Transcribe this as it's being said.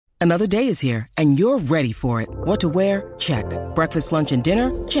Another day is here, and you're ready for it. What to wear? Check. Breakfast, lunch, and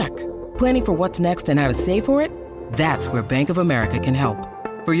dinner? Check. Planning for what's next and how to save for it? That's where Bank of America can help.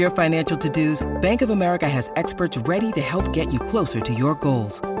 For your financial to-dos, Bank of America has experts ready to help get you closer to your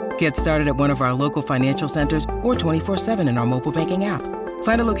goals. Get started at one of our local financial centers or 24/7 in our mobile banking app.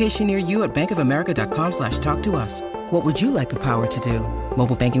 Find a location near you at bankofamerica.com/talktous. What would you like the power to do?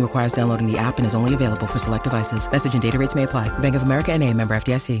 Mobile banking requires downloading the app and is only available for select devices. Message and data rates may apply. Bank of America N.A., member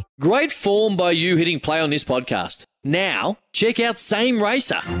FDIC. Great form by you hitting play on this podcast. Now, check out Same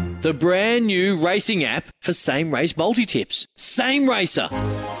Racer, the brand new racing app for same race multi-tips. Same Racer.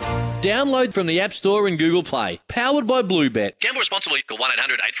 Download from the App Store and Google Play. Powered by Bluebet. Gamble responsibly. Call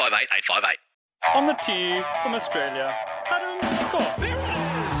 1-800-858-858. On the tee from Australia, Adam Scott. There it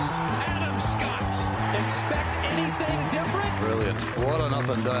is! Adam Scott. Expect anything different? Brilliant. What an up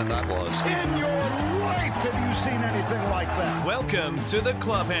and down that was. In your life have you seen anything like that? Welcome to the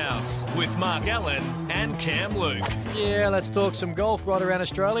Clubhouse with Mark Allen and Cam Luke. Yeah, let's talk some golf right around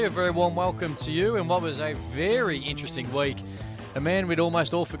Australia. A very warm welcome to you in what was a very interesting week. A man we'd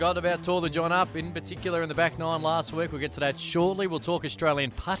almost all forgot about tore the joint up, in particular in the back nine last week. We'll get to that shortly. We'll talk Australian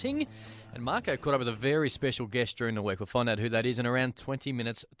putting. And Marco caught up with a very special guest during the week. We'll find out who that is in around 20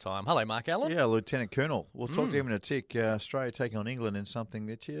 minutes' time. Hello, Mark Allen. Yeah, Lieutenant Colonel. We'll talk to him in a tick. Australia taking on England in something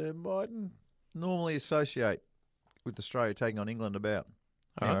that you mightn't normally associate with Australia taking on England about.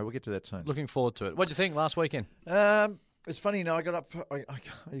 Anyway, we'll get to that soon. Looking forward to it. What do you think last weekend? It's funny, you know, I got up, I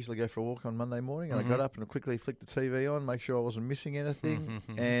usually go for a walk on Monday morning, and I got up and I quickly flicked the TV on, make sure I wasn't missing anything,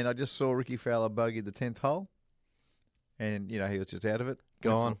 and I just saw Ricky Fowler bogey the 10th hole, and, you know, he was just out of it.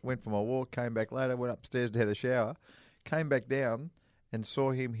 Went for my walk, came back later, went upstairs to have a shower, came back down and saw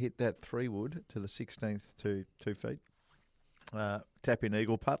him hit that 3-wood to the 16th to 2 feet, tap-in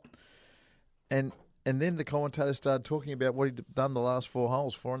eagle putt, and then the commentators started talking about what he'd done the last 4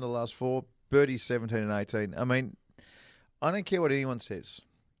 holes, 4 under the last 4, birdies 17 and 18. I mean, I don't care what anyone says.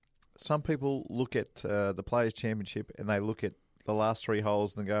 Some people look at the Players' Championship and they look at the last 3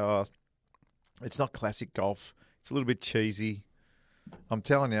 holes and go, oh, it's not classic golf. It's a little bit cheesy. I'm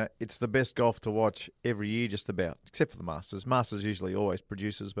telling you, it's the best golf to watch every year just about, except for the Masters. Masters usually always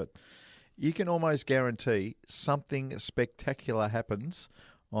produces, but you can almost guarantee something spectacular happens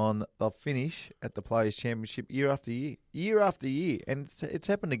on the finish at the Players' Championship year after year. And it's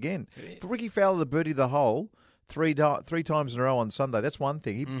happened again. For Ricky Fowler, the birdie the hole, three times in a row on Sunday. That's one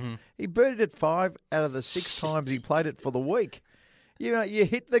thing. He birdied it 5 out of the 6 times he played it for the week. You know, you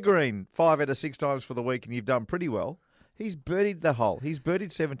hit the green 5 out of 6 times for the week, and you've done pretty well. He's birdied the hole. He's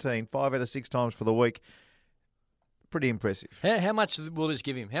birdied 17, 5 out of 6 times for the week. Pretty impressive. How much will this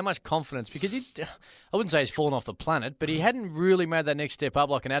give him? How much confidence? Because I wouldn't say he's fallen off the planet, but he hadn't really made that next step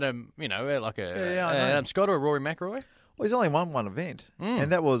up like an Adam, you know, like Adam Scott or a Rory McIlroy. Well, he's only won one event,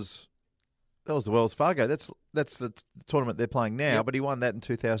 and that was the Wells Fargo. That's the tournament they're playing now, but he won that in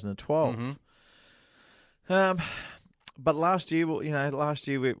 2012. But last year,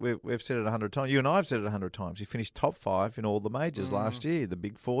 we've said it 100 times. You and I have said it 100 times. He finished top 5 in all the majors last year, the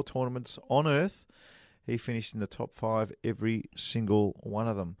big 4 tournaments on earth. He finished in the top 5 every single one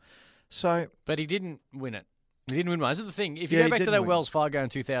of them. But he didn't win it. He didn't win one. This is the thing. If you go back to that Wells Fargo in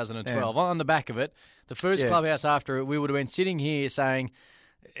 2012, on the back of it, the first Clubhouse after it, we would have been sitting here saying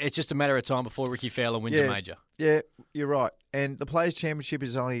it's just a matter of time before Ricky Fowler wins a major. Yeah, you're right. And the Players' Championship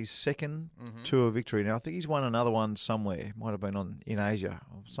is only his second tour victory. Now, I think he's won another one somewhere. Might have been in Asia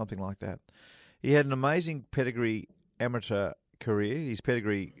or something like that. He had an amazing pedigree amateur career. His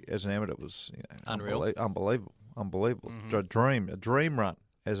pedigree as an amateur was unreal, unbelievable. A dream run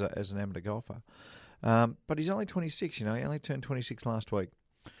as an amateur golfer. But he's only 26. You know, he only turned 26 last week.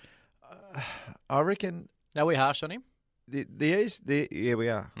 I reckon. Are we harsh on him? Yeah, we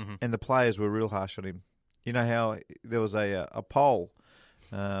are. And the players were real harsh on him. You know how there was a poll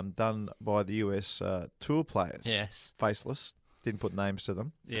done by the US tour players. Yes. Faceless. Didn't put names to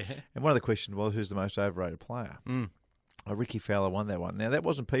them. Yeah. And one of the questions was, who's the most overrated player? Ricky Fowler won that one. Now, that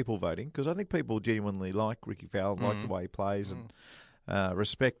wasn't people voting, because I think people genuinely like Ricky Fowler, like the way he plays, and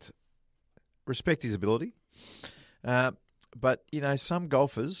respect his ability. But, you know, some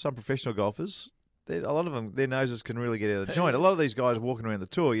professional golfers, a lot of them, their noses can really get out of joint. A lot of these guys walking around the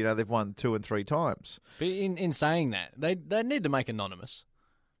tour, you know, they've won 2 and 3 times. But in saying that, they need to make anonymous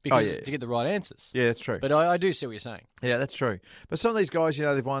to get the right answers. Yeah, that's true. But I do see what you're saying. Yeah, that's true. But some of these guys, you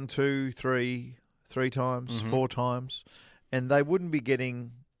know, they've won 2, 3 times, 4 times, and they wouldn't be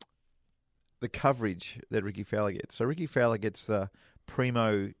getting the coverage that Ricky Fowler gets. So Ricky Fowler gets the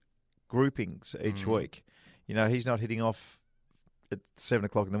primo groupings each week. You know, he's not hitting off at 7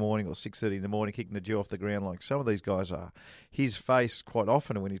 o'clock in the morning or 6:30 in the morning, kicking the dew off the ground like some of these guys are. His face quite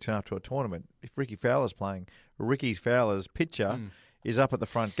often when you turn up to a tournament, if Ricky Fowler's playing, Ricky Fowler's picture is up at the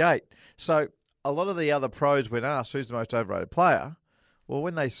front gate. So a lot of the other pros, when asked who's the most overrated player, well,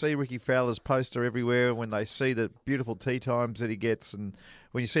 when they see Ricky Fowler's poster everywhere, when they see the beautiful tee times that he gets, and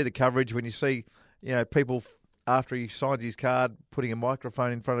when you see the coverage, when you see, people after he signs his card putting a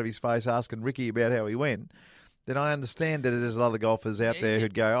microphone in front of his face asking Ricky about how he went, then I understand that there's a lot of golfers out there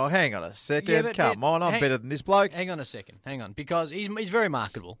who'd go, oh, hang on a second, come on, I'm better than this bloke. Hang on a second, because he's very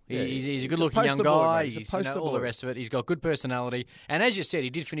marketable. He's a good-looking young poster guy. boy, He's all the rest of it. He's got good personality, and as you said,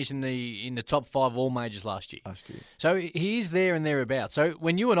 he did finish in the top 5 all majors last year. So he is there and thereabouts. So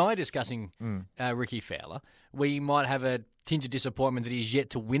when you and I are discussing Ricky Fowler, we might have a tinge of disappointment that he's yet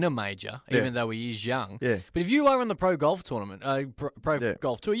to win a major, even though he is young. Yeah. But if you are on the pro golf tournament,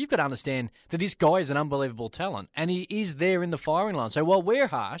 golf tour, you've got to understand that this guy is an unbelievable talent, and he is there in the firing line. So while we're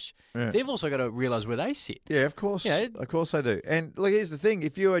harsh, they've also got to realise where they sit. Yeah, of course. Of course they do. And look, here's the thing: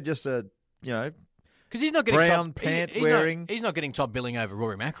 if you are just a, because he's not getting brown pant wearing, he's not getting top billing over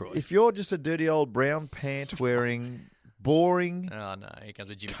Rory McIlroy. If you're just a dirty old brown pant wearing, boring, oh no, here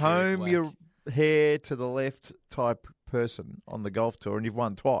comes a Jim comb Furyk your hair to the left type person on the golf tour, and you've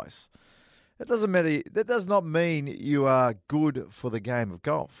won twice, it doesn't matter. That does not mean you are good for the game of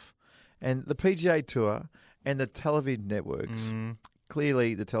golf. And the PGA Tour and the television networks,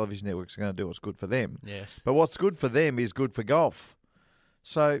 clearly the television networks are going to do what's good for them. Yes. But what's good for them is good for golf.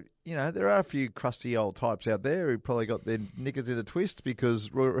 So, there are a few crusty old types out there who probably got their knickers in a twist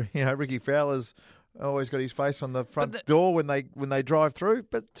because, Ricky Fowler's always got his face on the front door when they drive through,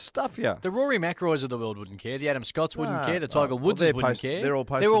 but stuff you. The Rory McIlroys of the world wouldn't care. The Adam Scotts wouldn't care. The Tiger Woodses wouldn't care. They're all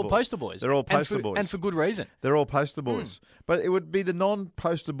poster boys. They're all poster boys. And for good reason. They're all poster boys. But it would be the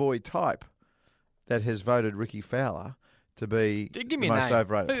non-poster boy type that has voted Ricky Fowler to be the most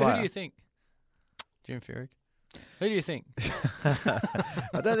overrated player. Who do you think? Jim Furyk? Who do you think?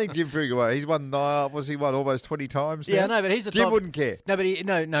 I don't think Jim Furyk. He's won. He won almost 20 times now? Yeah, no, but he's the Jim type. Wouldn't care. No, but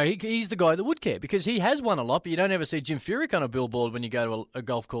he's the guy that would care because he has won a lot. But you don't ever see Jim Furyk on a billboard when you go to a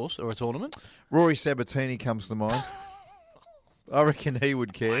golf course or a tournament. Rory Sabatini comes to mind. I reckon he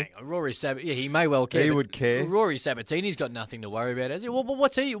would care. Rory Sabatini, he may well care. He would care. Rory Sabatini's got nothing to worry about, has he? Well,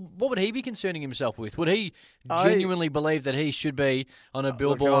 what would he be concerning himself with? Would he genuinely believe that he should be on a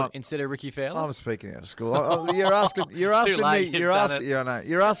billboard instead of Ricky Fowler? I'm speaking out of school. You're asking me. You're asking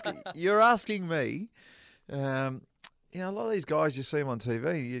me. A lot of these guys, you see them on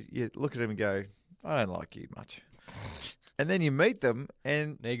TV, you look at them and go, I don't like you much. And then you meet them,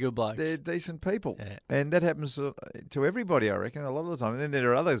 and they're good blokes. They're decent people. Yeah. And that happens to everybody, I reckon, a lot of the time. And then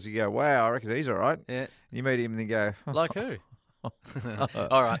there are others you go, wow, I reckon he's all right. Yeah. And you meet him and you go... Like who?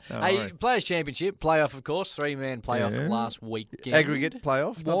 All right. Players' Championship, playoff, of course. 3-man playoff last weekend. Aggregate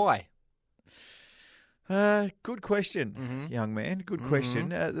playoff. Why? Good question, young man. Good question.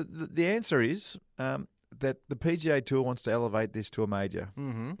 The answer is that the PGA Tour wants to elevate this to a major,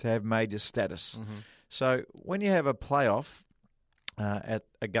 to have major status. So when you have a playoff at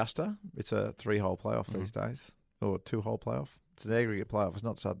Augusta, it's a 3-hole playoff these days, or a 2-hole playoff. It's an aggregate playoff. It's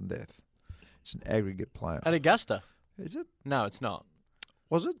not sudden death. It's an aggregate playoff. At Augusta? Is it? No, it's not.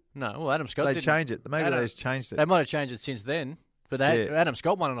 Was it? No. Well, Adam Scott They changed it. Maybe they've changed it. They might have changed it since then. But Adam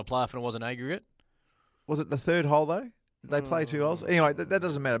Scott won on a playoff and it was an aggregate. Was it the 3rd hole, though? Did they play 2 holes? Anyway, that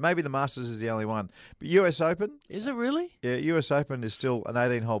doesn't matter. Maybe the Masters is the only one. But US Open... Is it really? Yeah, US Open is still an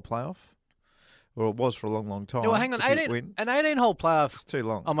 18-hole playoff. Or it was for a long, long time. Well, hang on. An 18-hole playoff... It's too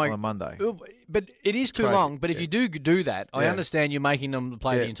long on a Monday. But it is too long. But if you do that, I understand you're making them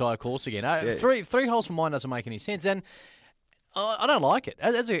play the entire course again. Three holes for mine doesn't make any sense. And I don't like it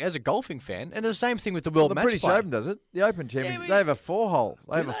as a golfing fan. And the same thing with the World Match Play. The British Open does it. The Open Championship. They have a 4-hole.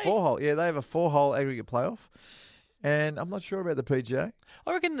 They have a 4-hole. Yeah, they have a 4-hole aggregate playoff. And I'm not sure about the PGA.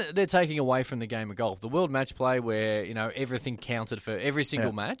 I reckon they're taking away from the game of golf. The World Match Play where, everything counted for every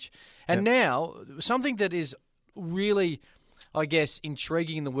single match. And now, something that is really, I guess,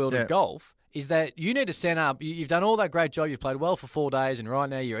 intriguing in the world of golf is that you need to stand up. You've done all that great job. You've played well for 4 days, and right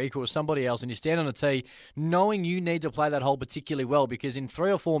now you're equal to somebody else, and you stand on the tee knowing you need to play that hole particularly well because in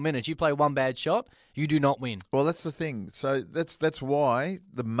 3 or 4 minutes you play one bad shot, you do not win. Well, that's the thing. So that's why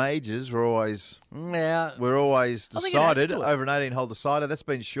the majors were always decided over an 18-hole decider. That's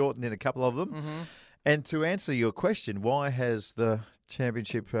been shortened in a couple of them. And to answer your question, why has the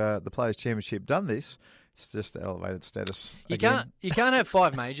championship, the Players' Championship, done this? It's just the elevated status. You can't have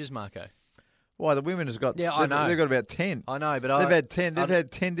 5 majors, Marco. Why, the women has got... Yeah, I know. They've got about 10. I know, but They've had 10. They've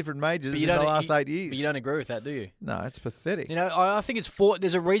had 10 different majors in the last 8 years. But you don't agree with that, do you? No, it's pathetic. You know, I think it's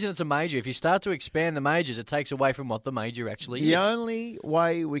there's a reason it's a major. If you start to expand the majors, it takes away from what the major actually is. The only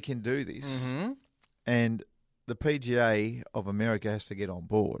way we can do this, and the PGA of America has to get on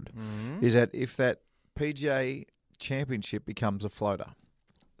board, is that if that PGA championship becomes a floater.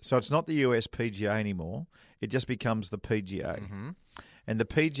 So it's not the US PGA anymore. It just becomes the PGA. And the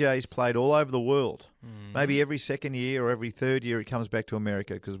PGA is played all over the world. Maybe every second year or every third year it comes back to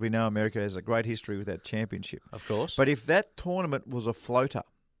America because we know America has a great history with that championship. Of course. But if that tournament was a floater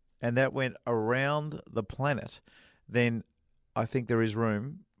and that went around the planet, then I think there is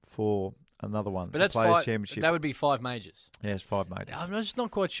room for another one. But that's Players' Championship. That would be 5 majors. Yes, 5 majors. I'm just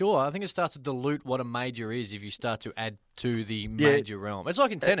not quite sure. I think it starts to dilute what a major is if you start to add to the major realm. It's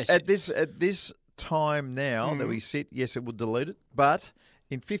like in tennis. At this time now that we sit, yes, it would dilute it. But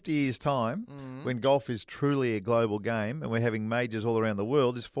in 50 years' time, when golf is truly a global game and we're having majors all around the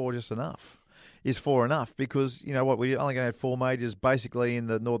world, is 4 just enough? Is 4 enough? Because, you know what, we're only going to have 4 majors basically in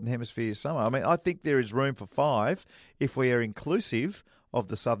the Northern Hemisphere summer. I mean, I think there is room for 5 if we are inclusive of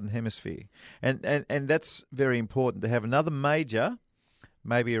the Southern Hemisphere. And that's very important to have another major,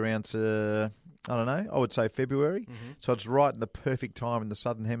 maybe around, I don't know, I would say February. So it's right in the perfect time in the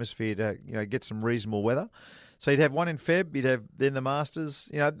Southern Hemisphere to get some reasonable weather. So you'd have one in Feb, you'd have then the Masters.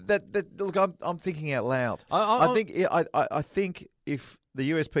 You know, look, I'm thinking out loud. I think if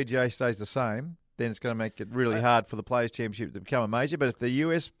the USPGA stays the same, then it's going to make it really hard for the Players' Championship to become a major. But if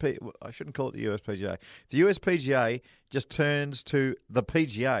the I shouldn't call it the USPGA. If the USPGA just turns to the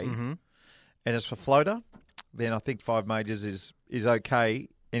PGA and it's for floater, then I think 5 majors is okay.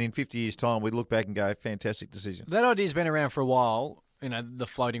 And in 50 years' time, we'd look back and go, fantastic decision. That idea's been around for a while. You know, the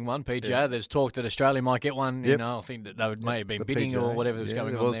floating one, PGA. Yeah. There's talk that Australia might get one. You know, I think that they may have been bidding PGA, or whatever was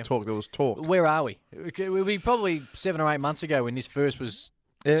going on there. There was talk. Where are we? We'll be probably 7 or 8 months ago when this first was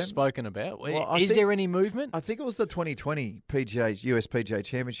spoken about. Well, is there any movement? I think it was the 2020 US PGA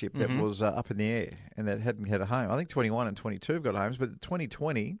Championship that was up in the air and that hadn't had a home. I think 21 and 22 have got homes, but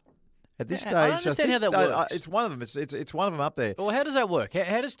 2020... At this stage, I understand how that works. It's one of them. It's one of them up there. Well, how does that work?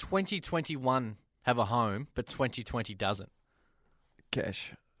 How does 2021 have a home, but 2020 doesn't?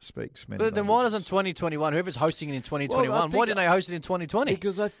 Cash speaks. But then why doesn't 2021, whoever's hosting it in 2021, why didn't they host it in 2020?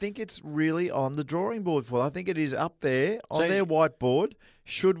 Because I think it's really on the drawing board for them. I think it is up there on their whiteboard.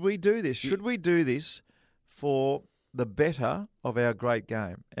 Should we do this? Should we do this for the better of our great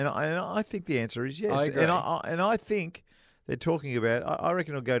game? And I think the answer is yes. I agree. And I think... They're talking about, I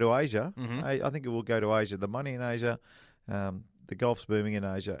reckon it'll go to Asia. I think it will go to Asia. The money in Asia, the golf's booming in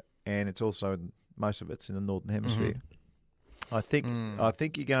Asia, and it's also, most of it's in the Northern Hemisphere. I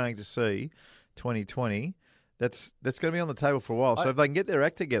think you're going to see 2020, that's going to be on the table for a while. So if they can get their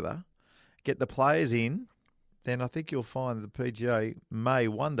act together, get the players in, then I think you'll find the PGA may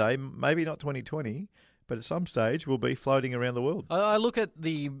one day, maybe not 2020, but at some stage will be floating around the world. I look at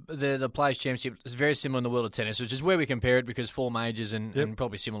the Players' Championship. It's very similar in the world of tennis, which is where we compare it because 4 majors and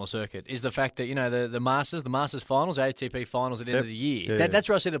probably similar circuit. Is the fact that the Masters finals, ATP finals at the end of the year. That's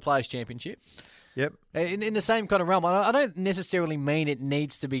where I see the Players' Championship. Yep. In the same kind of realm. I don't necessarily mean it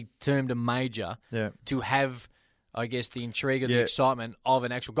needs to be termed a major to have, I guess, the intrigue or the excitement of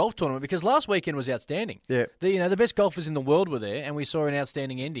an actual golf tournament, because last weekend was outstanding. Yeah. The best golfers in the world were there, and we saw an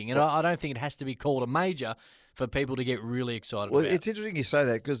outstanding ending. And I don't think it has to be called a major for people to get really excited about. It's interesting you say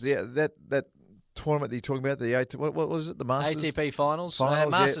that, because that tournament that you're talking about, what was it, the Masters? ATP Finals,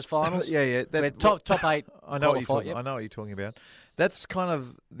 Masters Finals. Yeah. Top 8. I know what you're talking about. That's kind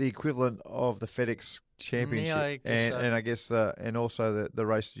of the equivalent of the FedEx Championship, I guess so. And I guess and also the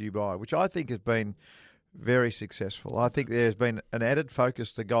Race to Dubai, which I think has been very successful. I think there's been an added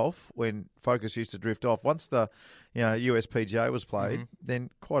focus to golf when focus used to drift off. Once the USPGA was played, then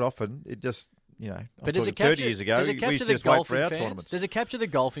quite often it just But does it 30 years ago, we used to just wait for our tournaments. Does it capture the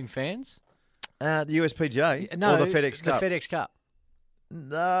golfing fans? The USPGA no, or the FedEx Cup? The FedEx Cup.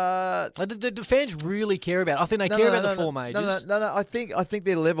 The fans really care about it. I think they care about the 4 majors. No. I think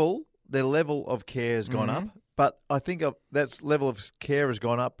their level of care has gone up. But I think that level of care has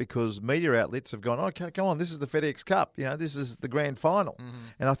gone up because media outlets have gone, okay, come on, this is the FedEx Cup. This is the grand final.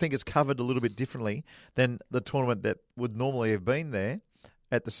 And I think it's covered a little bit differently than the tournament that would normally have been there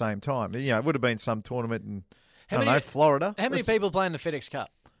at the same time. It would have been some tournament in, Florida. How many people play in the FedEx Cup?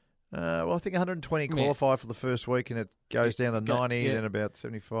 Well, I think 120 qualify for the first week, and it goes down to 90, then about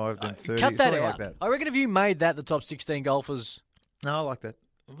 75, then 30. Cut that out. Like that. I reckon if you made that the top 16 golfers... No, I like that.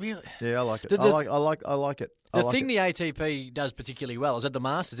 Really? Yeah, I like it. I like it. The thing the ATP does particularly well is at the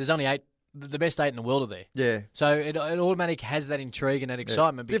Masters, there's only 8 the best 8 in the world are there. Yeah. So it automatically has that intrigue and that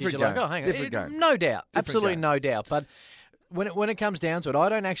excitement because Different you're like, game. oh, hang Different on. game. No doubt. Different Absolutely game. no doubt. But when it comes down to it, I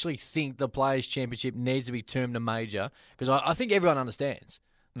don't actually think the Players' Championship needs to be termed a major because I think everyone understands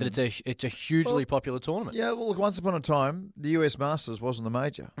that it's a hugely popular tournament. Yeah, well, look, once upon a time, the US Masters wasn't a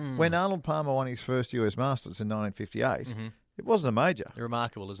major. When Arnold Palmer won his first US Masters in 1958, it wasn't a major.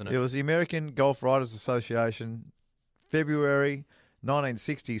 Remarkable, isn't it? It was the American Golf Writers Association, February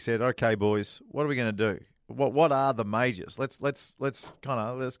 1960 said, "Okay, boys, what are we going to do? What are the majors? Let's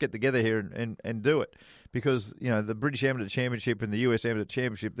get together here and do it, because the British Amateur Championship and the US Amateur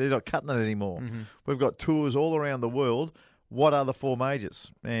Championship, they're not cutting it anymore. We've got tours all around the world. What are the 4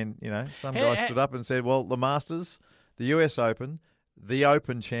 majors?" And some guy stood up and said, "Well, the Masters, the US Open, the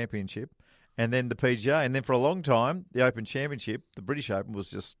Open Championship, and then the PGA." And then for a long time, the Open Championship, the British Open, was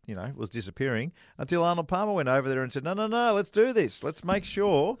just, was disappearing until Arnold Palmer went over there and said, no, let's do this. Let's make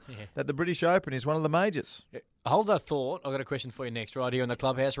sure that the British Open is one of the majors. Hold that thought. I've got a question for you next, right here in the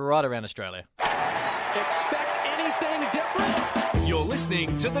Clubhouse, right around Australia. Expect anything different? You're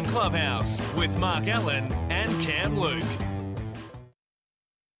listening to The Clubhouse with Mark Allen and Cam Luke.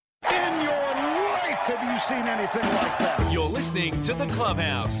 In your life, have you seen anything like that? You're listening to The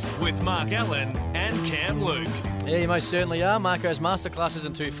Clubhouse with Mark Allen and Cam Luke. Yeah, you most certainly are. Marco's masterclass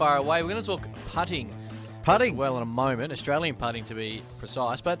isn't too far away. We're going to talk putting. Putting? Well, in a moment. Australian putting, to be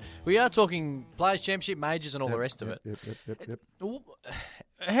precise. But we are talking Players' Championship, majors, and all the rest of it. Yep.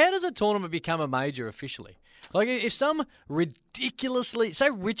 How does a tournament become a major officially? Like, if some ridiculously... Say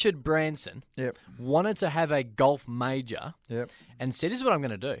Richard Branson wanted to have a golf major and said, this is what I'm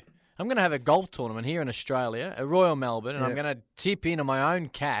going to do. I'm going to have a golf tournament here in Australia, at Royal Melbourne, and I'm going to tip in on my own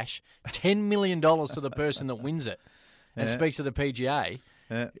cash $10 million to the person that wins it and speaks to the PGA.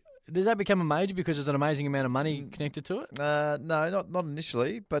 Does that become a major because there's an amazing amount of money connected to it? No, not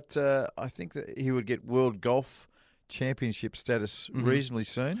initially, but I think that he would get World Golf Championship status reasonably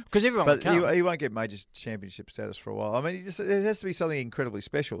soon. Because everyone but can. he won't get major championship status for a while. I mean, it has to be something incredibly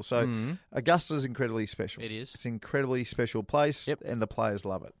special. So Augusta's incredibly special. It is. It's an incredibly special place, and the players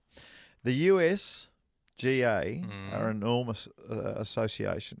love it. The US GA are an enormous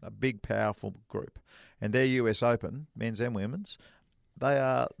association, a big, powerful group. And their US Open, men's and women's, they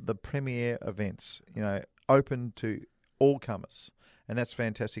are the premier events, open to all comers. And that's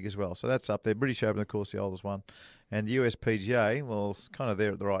fantastic as well. So that's up there. British Open, of course, the oldest one. And the US PGA, well, it's kind of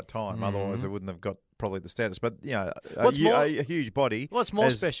there at the right time. Otherwise, they wouldn't have got probably the status. But, a huge body. What's more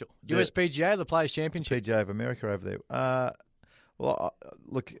special? US PGA or the Players' Championship? PGA of America over there.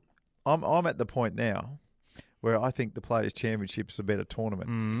 Look, I'm at the point now where I think the Players' Championship's a better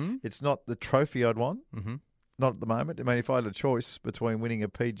tournament. It's not the trophy I'd want. Not at the moment. I mean, if I had a choice between winning a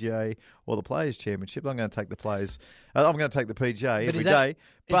PGA or the Players' Championship, I'm going to take the Players. I'm going to take the PGA every day.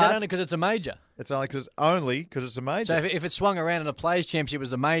 Is that only because it's a major? It's only because it's a major. So if it swung around and the Players' Championship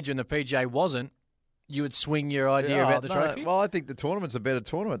was a major and the PGA wasn't, you would swing your idea about the trophy? Well, I think the tournament's a better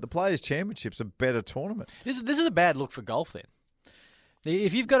tournament. The Players' Championship's a better tournament. This is a bad look for golf then.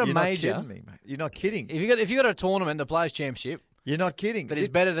 If you've got a major... You're not kidding me, mate. You're not kidding. If you've got a tournament, the Players' Championship... You're not kidding. That is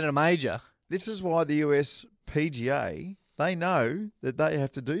better than a major... This is why the US PGA, they know that they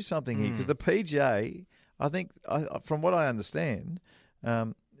have to do something here. Because the PGA, I think, from what I understand,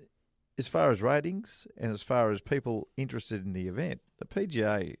 as far as ratings and as far as people interested in the event, the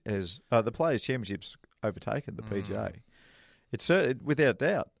PGA has, the Players' Championship's overtaken the PGA. It's without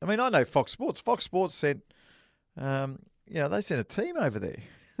doubt. I mean, I know Fox Sports. Fox Sports sent, they sent a team over there.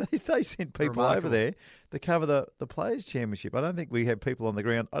 They sent people over there to cover the Players' Championship. I don't think we have people on the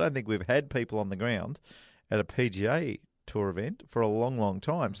ground. I don't think we've had people on the ground at a PGA Tour event for a long, long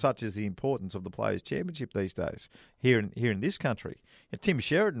time, such as the importance of the Players' Championship these days here in this country. Tim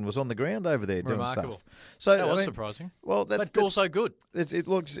Sheridan was on the ground over there doing stuff. So that was surprising. Well, but also good.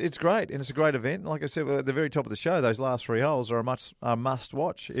 It's great, and it's a great event. Like I said at the very top of the show, those last 3 holes are a must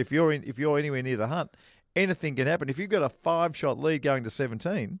watch. If you're anywhere near the hunt, anything can happen. If you've got a 5-shot lead going to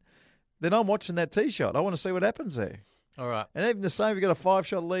 17, then I'm watching that tee shot. I want to see what happens there. All right. And even the same, if you've got a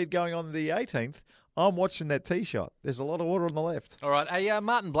 5-shot lead going on the 18th, I'm watching that tee shot. There's a lot of water on the left. All right.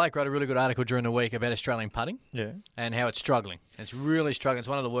 Martin Blake wrote a really good article during the week about Australian putting. Yeah. And how it's struggling. It's really struggling. It's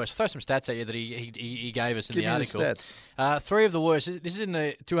one of the worst. I'll throw some stats at you that he gave us in the article. Give me the stats. 3 of the worst. This is in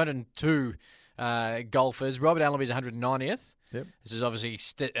the 202 golfers. Robert Allenby's 190th. Yep. This is obviously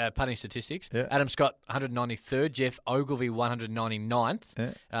putting statistics. Yeah. Adam Scott, 193rd. Jeff Ogilvy,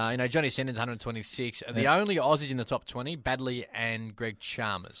 199th. Yeah. Johnny Sendon's 126. The only Aussies in the top 20, Badley and Greg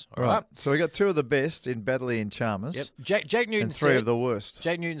Chalmers. All right. So we got two of the best in Badley and Chalmers. Yep. Jake Newton and three of the worst.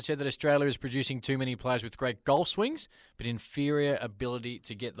 Jake Newton said that Australia is producing too many players with great golf swings, but inferior ability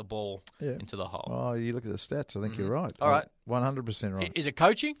to get the ball into the hole. Oh, you look at the stats. I think you're right. All right. 100% right. Is it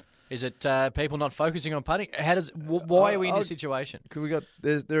coaching? Is it people not focusing on putting? Why are we in this situation?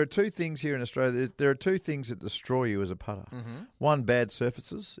 There are two things here in Australia. There are two things that destroy you as a putter. Mm-hmm. One, bad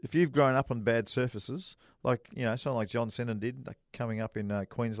surfaces. If you've grown up on bad surfaces, like someone like John Sendon did, coming up in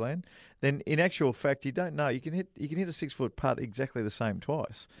Queensland, then in actual fact you don't know. You can hit a 6-foot putt exactly the same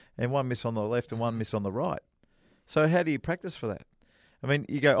twice, and one miss on the left and one miss on the right. So how do you practice for that? I mean,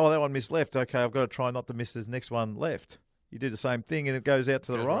 you go, that one missed left. Okay, I've got to try not to miss this next one left. You do the same thing and it goes out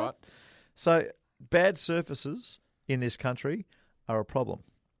to the right. So bad surfaces in this country are a problem.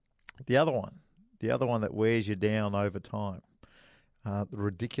 The other one that wears you down over time, the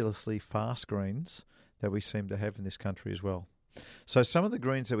ridiculously fast greens that we seem to have in this country as well. So some of the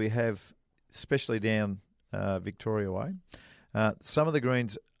greens that we have, especially down Victoria way, some of the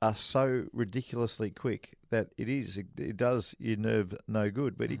greens are so ridiculously quick that it does your nerve no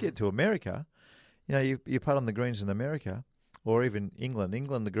good. But you get to America, you putt on the greens in America, or even England.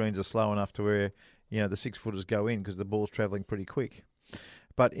 England, the greens are slow enough to where, the 6-footers go in because the ball's travelling pretty quick.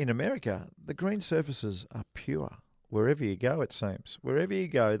 But in America, the green surfaces are pure. Wherever you go, it seems. Wherever you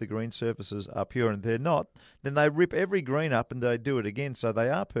go, the green surfaces are pure. And if they're not, then they rip every green up and they do it again. So they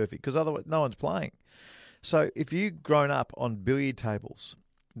are perfect because otherwise no one's playing. So if you've grown up on billiard tables,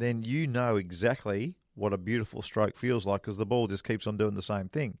 then you know exactly what a beautiful stroke feels like because the ball just keeps on doing the same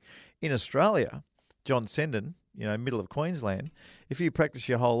thing. In Australia, John Sendon, middle of Queensland, if you practice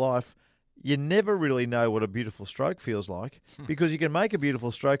your whole life, you never really know what a beautiful stroke feels like because you can make a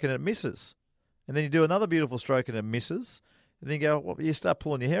beautiful stroke and it misses. And then you do another beautiful stroke and it misses. And then you go, you start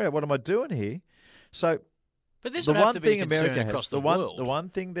pulling your hair out. What am I doing here? So but this the would have one to be thing a concern America across has, the world. the one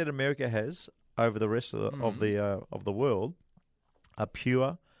thing that America has over the rest of the world are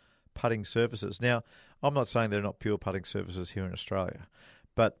pure putting surfaces. Now, I'm not saying there are not pure putting surfaces here in Australia,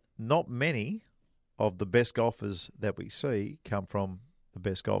 but not many of the best golfers that we see come from the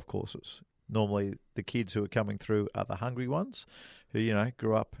best golf courses. Normally, the kids who are coming through are the hungry ones who,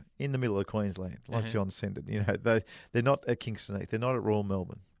 grew up in the middle of Queensland, like John Sendon. They're not at Kingston Heath. They're not at Royal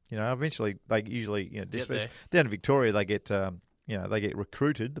Melbourne. Eventually, they usually, down in Victoria, they get, they get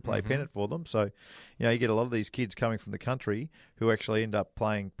recruited to play pennant for them. So, you get a lot of these kids coming from the country who actually end up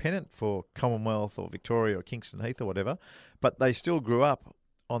playing pennant for Commonwealth or Victoria or Kingston Heath or whatever, but they still grew up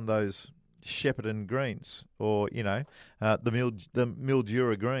on those Shepparton greens or, the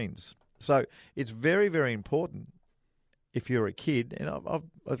Mildura greens. So it's very, very important if you're a kid, and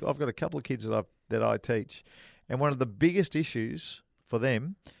I've got a couple of kids that I teach, and one of the biggest issues for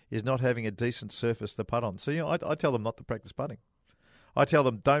them is not having a decent surface to putt on. So, I tell them not to practice putting. I tell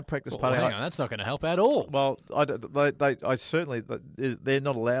them don't practice putting. Hang on, that's not going to help at all. Well, I certainly, they're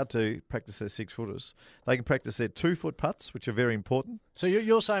not allowed to practice their 6-footers. They can practice their 2-foot putts, which are very important. So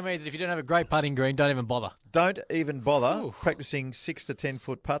you're saying, mate, that if you don't have a great putting green, don't even bother. Don't even bother practicing 6 to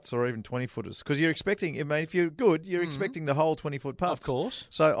 10-foot putts or even 20-footers because you're expecting. If you're good, you're expecting the whole 20-foot putts. Of course.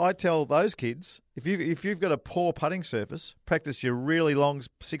 So I tell those kids, if you've got a poor putting surface, practice your really long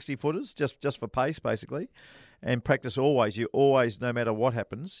 60-footers just for pace, basically. And practice always. You always, no matter what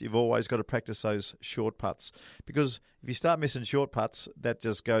happens, you've always got to practice those short putts. Because if you start missing short putts, that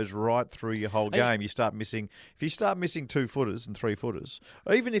just goes right through your whole game. If you start missing 2-footers and 3-footers,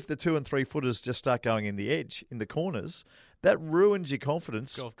 or even if the 2 and 3-footers just start going in the edge, in the corners, that ruins your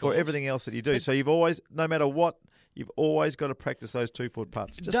confidence for everything else that you do. So you've always, no matter what, you've always got to practice those 2-foot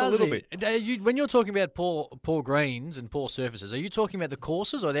putts. Just a little bit. When you're talking about poor greens and poor surfaces, are you talking about the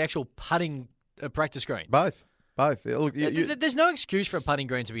courses or the actual putting practice green? Both. Look, there's no excuse for a putting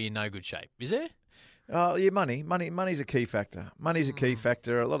green to be in no good shape, is there? Money's a key factor. Money's a key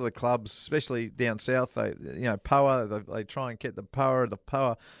factor. A lot of the clubs, especially down south, power. They try and get the power.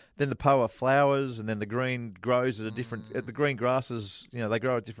 Then the power flowers, and then the green grows at a different. The green grasses, they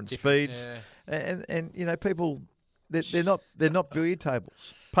grow at different speeds, and people, they're not billiard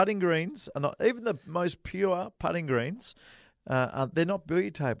tables. Putting greens are not even the most pure putting greens. They're not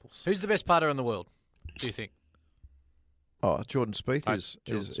billiard tables. Who's the best putter in the world? Do you think? Oh, Jordan Spieth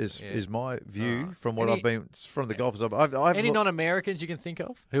is my view from what I've been from the golfers. I've any non-Americans you can think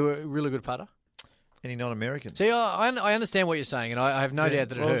of who are a really good putter? Any non-Americans? See, I understand what you're saying, and I have no doubt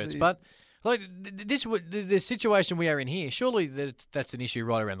that it hurts. But Like the situation we are in here, surely that's an issue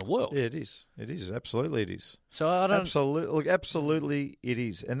right around the world. Yeah, it is. It is. Absolutely, it is. So I don't. Absolutely, it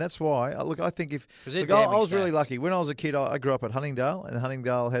is, and that's why. I think if I was really lucky when I was a kid. I grew up at Huntingdale, and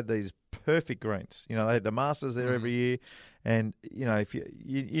Huntingdale had these perfect greens. You know, they had the Masters there every year, and you know, if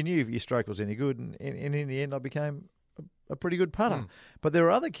you knew if your stroke was any good, and in the end, I became a pretty good putter. But there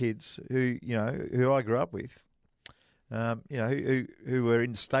were other kids who I grew up with. Who were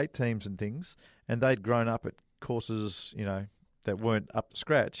in state teams and things, and they'd grown up at courses, that weren't up to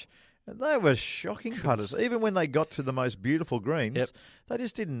scratch. And they were shocking putters. Even when they got to the most beautiful greens, they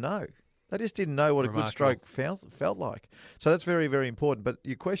just didn't know. They just didn't know what a good stroke felt like. So that's very, very important. But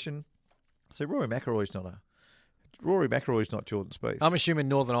your question, so Rory McIlroy's not Jordan Spieth. I'm assuming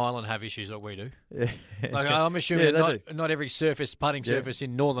Northern Ireland have issues like we do. Yeah. Like I'm assuming not every putting surface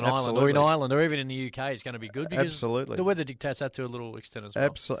in Northern Ireland or in Ireland or even in the UK is going to be good because the weather dictates that to a little extent as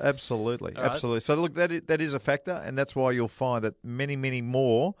well. Absolutely. Right. So look, that is a factor, and that's why you'll find that many, many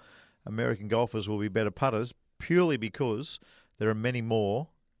more American golfers will be better putters purely because there are many more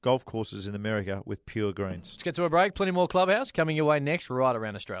golf courses in America with pure greens. Let's get to a break. Plenty more Clubhouse coming your way next right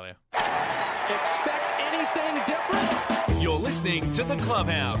around Australia. Expect anything different? You're listening to The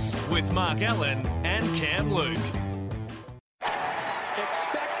Clubhouse with Mark Allen and Cam Luke.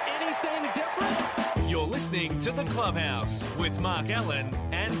 Expect anything different? You're listening to The Clubhouse with Mark Allen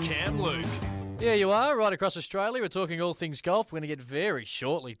and Cam Luke. Yeah, you are, right across Australia. We're talking all things golf. We're going to get very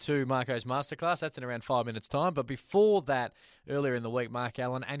shortly to Marco's Masterclass. That's in around 5 minutes' time. But before that, earlier in the week, Mark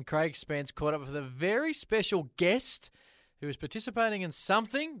Allen and Craig Spence caught up with a very special guest who is participating in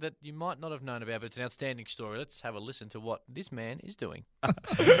something that you might not have known about, but it's an outstanding story. Let's have a listen to what this man is doing.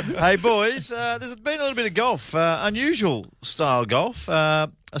 Hey, boys, there's been a little bit of golf, unusual style golf.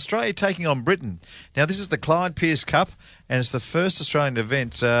 Australia taking on Britain. Now, this is the Clyde Pierce Cup, and it's the first Australian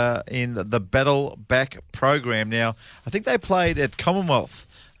event in the Battle Back program. Now, I think they played at Commonwealth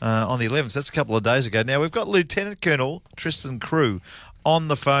on the 11th. That's a couple of days ago. Now, we've got Lieutenant Colonel Tristan Crew on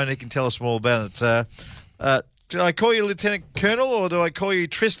the phone. He can tell us more about it. Do I call you Lieutenant Colonel or do I call you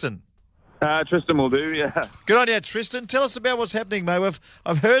Tristan? Tristan will do, yeah. Good on you, Tristan. Tell us about what's happening, mate.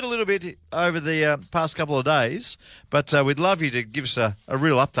 I've heard a little bit over the past couple of days, but we'd love you to give us a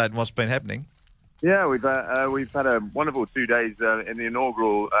real update on what's been happening. Yeah, we've had a wonderful 2 days in the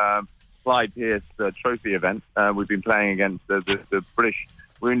inaugural Clyde Pierce Trophy event. We've been playing against the British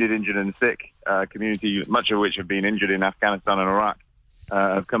wounded, injured and sick community, much of which have been injured in Afghanistan and Iraq.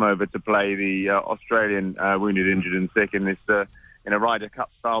 Have come over to play the Australian wounded, injured and sick in this in a Ryder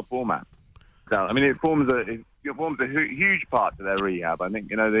Cup style format. So, I mean, it forms a huge part to their rehab. I think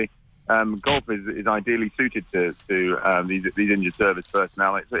the golf is ideally suited to these injured service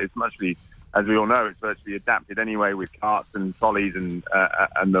personnel. It's muchly, as we all know, it's virtually adapted anyway with carts and trolleys and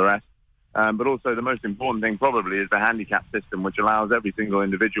the rest. But also the most important thing probably is the handicap system, which allows every single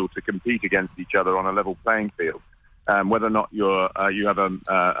individual to compete against each other on a level playing field. Whether or not you have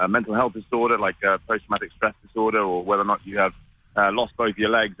a mental health disorder like post-traumatic stress disorder, or whether or not you have lost both your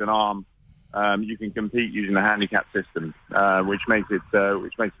legs and arms, you can compete using the handicap system, which makes it a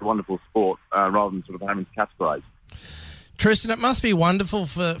wonderful sport rather than sort of having to categorise. Tristan, it must be wonderful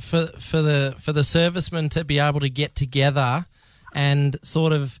for the servicemen to be able to get together and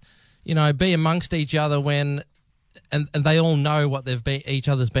sort of, be amongst each other when. And they all know what each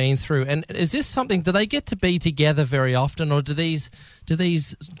other's been through. And is this something? Do they get to be together very often, or do these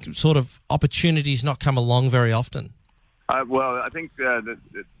sort of opportunities not come along very often? Well, I think that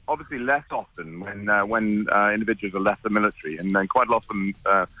obviously less often when individuals are left the military, and then quite often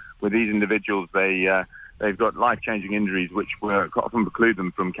with these individuals they've got life-changing injuries which quite often preclude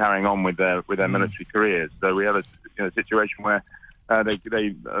them from carrying on with their military careers. So we have a situation where.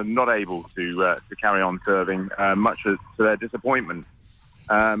 They are not able to carry on serving, much to their disappointment.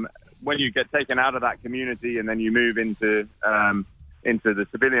 When you get taken out of that community and then you move into the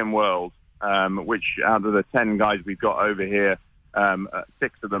civilian world, which out of the 10 guys we've got over here,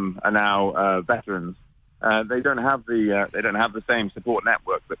 6 of them are now veterans. They don't have the same support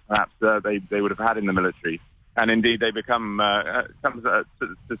network that perhaps they would have had in the military, and indeed they become to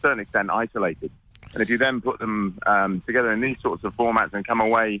a certain extent isolated. And if you then put them together in these sorts of formats and come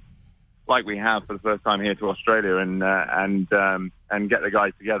away like we have for the first time here to Australia and get the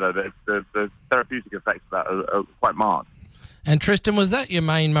guys together, the therapeutic effects of that are quite marked. And Tristan, was that your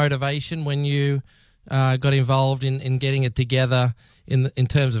main motivation when you got involved in getting it together in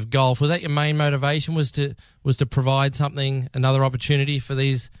terms of golf? Was that your main motivation? Was to provide something, another opportunity for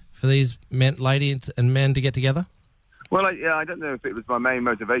these ladies and men to get together? Well, I don't know if it was my main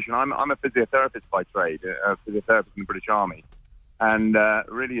motivation. I'm a physiotherapist by trade, a physiotherapist in the British Army. And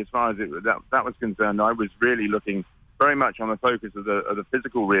really, as far as that was concerned, I was really looking very much on the focus of the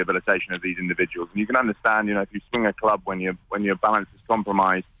physical rehabilitation of these individuals. And you can understand, if you swing a club when your balance is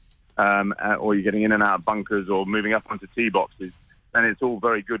compromised, or you're getting in and out of bunkers or moving up onto tee boxes, then it's all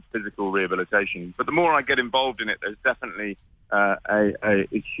very good physical rehabilitation. But the more I get involved in it, there's definitely a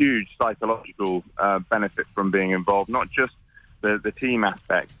huge psychological benefit from being involved, not just the team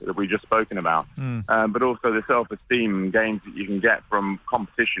aspect that we've just spoken about, but also the self-esteem gains that you can get from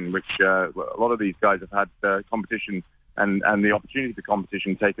competition, which a lot of these guys have had competition and the opportunity for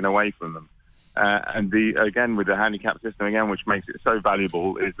competition taken away from them. And again, with the handicap system, again, which makes it so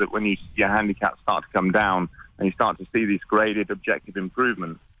valuable, is that when your handicaps start to come down and you start to see this graded objective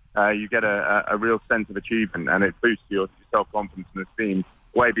improvement, you get a real sense of achievement, and it boosts your self-confidence and esteem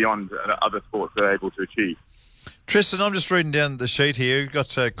way beyond other sports are able to achieve. Tristan, I'm just reading down the sheet here. You've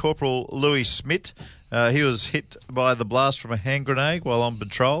got Corporal Louis Smith. He was hit by the blast from a hand grenade while on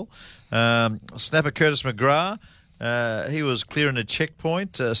patrol. Snapper Curtis McGrath. He was clearing a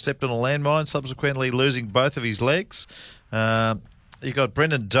checkpoint, stepped on a landmine, subsequently losing both of his legs. You got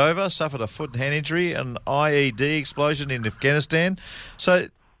Brendan Dover, suffered a foot and hand injury, an IED explosion in Afghanistan. So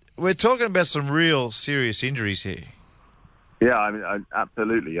we're talking about some real serious injuries here. Yeah, I mean,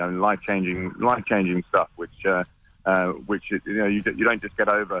 absolutely. I mean, life-changing stuff, which you don't just get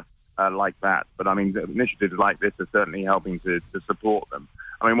over like that. But I mean, initiatives like this are certainly helping to support them.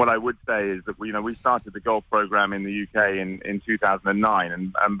 I mean, what I would say is that we started the golf program in the UK in 2009,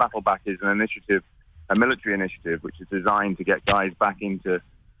 and Battleback is an initiative, a military initiative, which is designed to get guys back into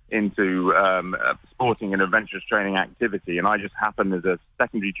sporting and adventurous training activity. And I just happened, as a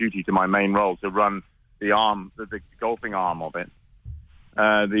secondary duty to my main role, to run the golfing arm of it.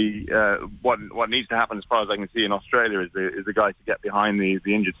 What needs to happen, as far as I can see in Australia, is the guys to get behind the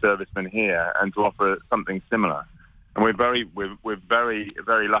injured servicemen here and to offer something similar. And we're very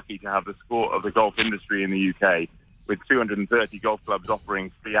very lucky to have the support of the golf industry in the UK, with 230 golf clubs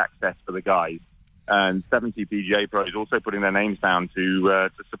offering free access for the guys, and 70 PGA pros also putting their names down to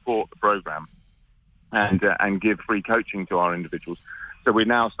support the program and give free coaching to our individuals. So we're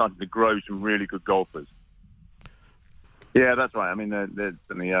now starting to grow some really good golfers. Yeah, that's right. I mean,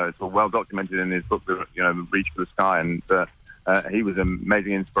 certainly, it's all well documented in his book, Reach for the Sky, and he was an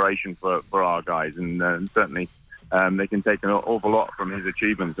amazing inspiration for our guys, and certainly they can take an awful lot from his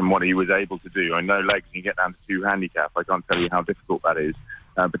achievements and what he was able to do. I know legs, you get down to 2 handicap. I can't tell you how difficult that is,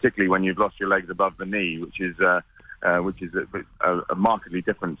 particularly when you've lost your legs above the knee, which is a markedly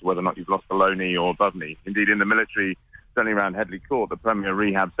different to whether or not you've lost the low knee or above knee. Indeed, in the military, certainly around Headley Court, the premier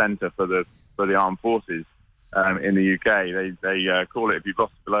rehab centre for the armed forces in the UK, they call it, if you've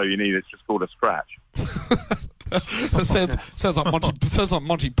lost it below your knee, it's just called a scratch. sounds like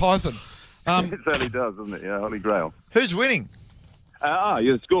Monty Python. It certainly does, doesn't it? Yeah, Holy Grail. Who's winning?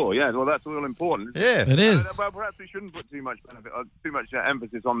 Your score. Yeah, well, that's all important. Yeah, it is. Well, perhaps we shouldn't put too much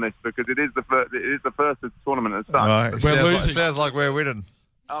emphasis on this, because it is the first tournament as such. Right. Sounds like we're winning.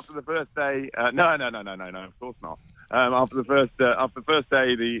 After the first day, no, of course not. After the first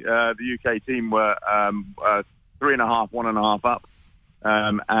day, the UK team were 3.5, 1.5 up,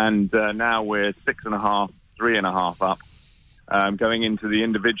 and now we're 6.5, 3.5 up, going into the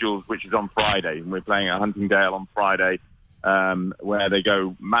individuals, which is on Friday. And we're playing at Huntingdale on Friday, where they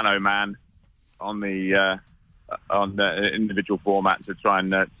go man-o-man on the individual format to try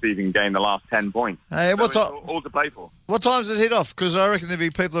and see if you can gain the last 10 points. Hey, all to play for. What time does it hit off? Because I reckon there'll be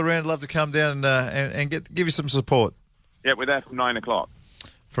people around who'd love to come down and give you some support. Yeah, we're there from 9 o'clock.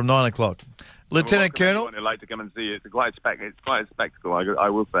 From 9 o'clock. Lieutenant Colonel? I'd like to come and see it. It's quite a spectacle, I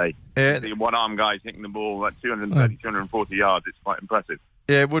will say. Yeah. The one-arm guys hitting the ball at 230, 240 yards, it's quite impressive.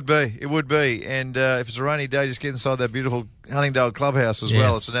 Yeah, it would be. And if it's a rainy day, just get inside that beautiful Huntingdale Clubhouse as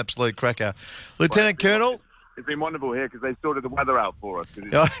well. It's an absolute cracker. Lieutenant Colonel? It's been wonderful here because they sorted the weather out for us.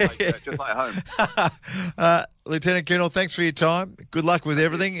 It's just like home. Lieutenant Colonel, thanks for your time. Good luck with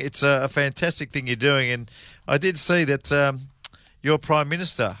everything. It's a fantastic thing you're doing. And I did see that your Prime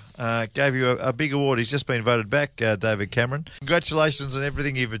Minister gave you a big award. He's just been voted back, David Cameron. Congratulations on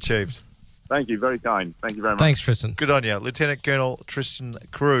everything you've achieved. Thank you. Very kind. Thank you very much. Thanks, Tristan. Good on you. Lieutenant Colonel Tristan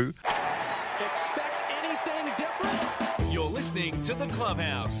Crew. Expect anything different? You're listening to The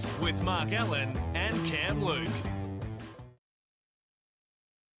Clubhouse with Mark Allen and Cam Luke.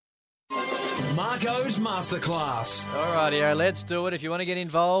 Marco's Masterclass. Alrighty, let's do it. If you want to get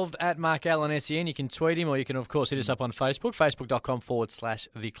involved at Mark Allen SEN, you can tweet him, or you can, of course, hit us up on Facebook,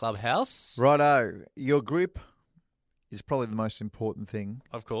 facebook.com/The Clubhouse. Righto. Your grip is probably the most important thing.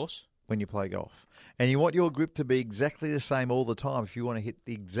 Of course. When you play golf. And you want your grip to be exactly the same all the time if you want to hit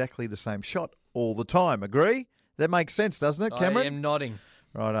exactly the same shot all the time. Agree? That makes sense, doesn't it, Cameron? I am nodding.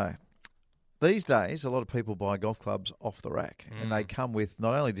 Righto. These days, a lot of people buy golf clubs off the rack, and they come with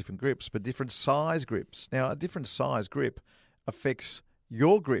not only different grips, but different size grips. Now, a different size grip affects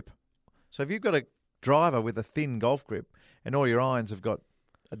your grip. So if you've got a driver with a thin golf grip and all your irons have got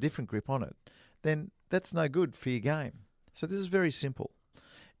a different grip on it, then that's no good for your game. So this is very simple.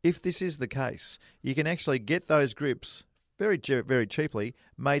 If this is the case, you can actually get those grips very, very cheaply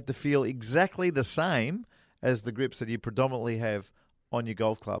made to feel exactly the same as the grips that you predominantly have on your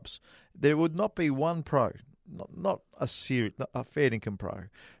golf clubs. There would not be one pro, not a fair income pro,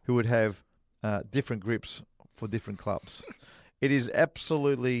 who would have different grips for different clubs. It is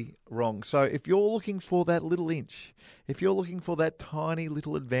absolutely wrong. So if you're looking for that little inch, if you're looking for that tiny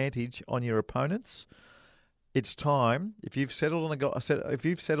little advantage on your opponents, it's time, if you've settled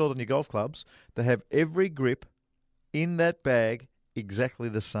on your golf clubs, to have every grip in that bag exactly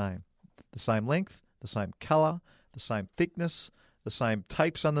the same. The same length, the same colour, the same thickness, the same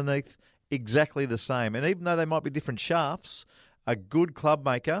tapes underneath, exactly the same. And even though they might be different shafts, a good club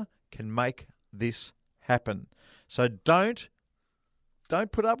maker can make this happen. So don't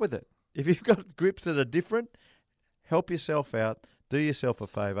put up with it. If you've got grips that are different, help yourself out, do yourself a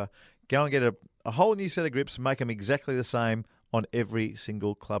favour, go and get a whole new set of grips, make them exactly the same on every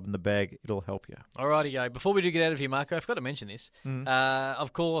single club in the bag. It'll help you. Alrighty-go. Before we do get out of here, Marco, I forgot to mention this.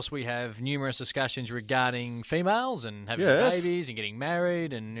 Of course, we have numerous discussions regarding females and having babies and getting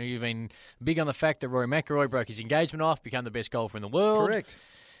married, and you've been big on the fact that Rory McIlroy broke his engagement off, became the best golfer in the world. Correct.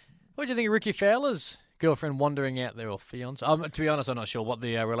 What do you think of Ricky Fowler's girlfriend wandering out there, or fiance? To be honest, I'm not sure what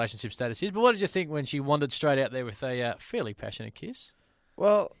the relationship status is, but what did you think when she wandered straight out there with a fairly passionate kiss?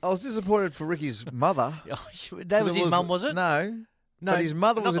 Well, I was disappointed for Ricky's mother. That was his mum, was it? No, but his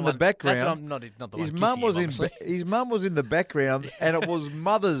mother was in the background. That's not the his one mum was kissing him, his mum was in the background, and it was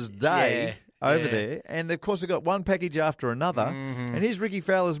Mother's Day over there. And of course, they got one package after another. And here's Ricky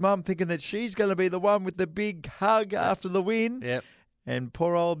Fowler's mum thinking that she's going to be the one with the big hug after the win. Yep. And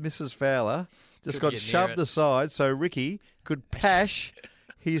poor old Mrs. Fowler just got shoved aside so Ricky could pash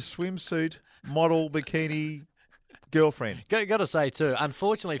his swimsuit model bikini girlfriend. Got to say, too,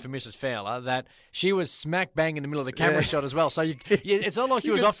 unfortunately for Mrs. Fowler, that she was smack bang in the middle of the camera shot as well. So it's not like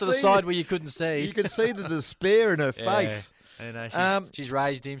she was off to the side where you couldn't see. You could see the despair in her face. You know, she's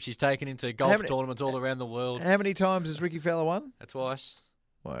raised him. She's taken him to golf tournaments all around the world. How many times has Ricky Fowler won? Twice.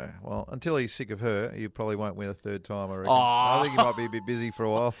 Well, until he's sick of her, he probably won't win a third time, I reckon. I think he might be a bit busy for a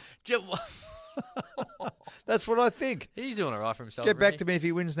while. That's what I think. He's doing all right for himself. Get back to me if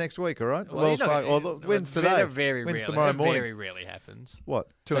he wins next week, all right? Wins today. Wins tomorrow morning. Very rarely happens. What?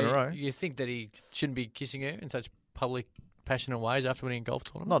 Two in a row? You think that he shouldn't be kissing her in such public, passionate ways after winning a golf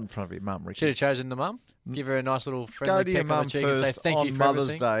tournament? Not in front of your mum, Ricky. Should have chosen the mum. Give her a nice little friendly peck on the cheek and say thank you for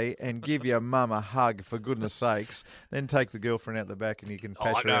Mother's Day and give your mum a hug, for goodness sakes. Then take the girlfriend out the back and you can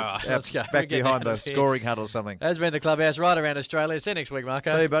pass her back behind the scoring hut or something. That's been the Clubhouse right around Australia. See you next week,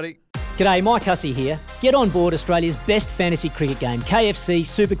 Marco. See you, buddy. G'day, Mike Hussey here. Get on board Australia's best fantasy cricket game, KFC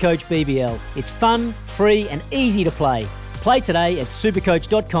Supercoach BBL. It's fun, free and easy to play. Play today at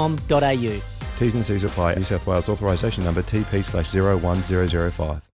supercoach.com.au. T's and C's apply. New South Wales authorisation number TP/01005.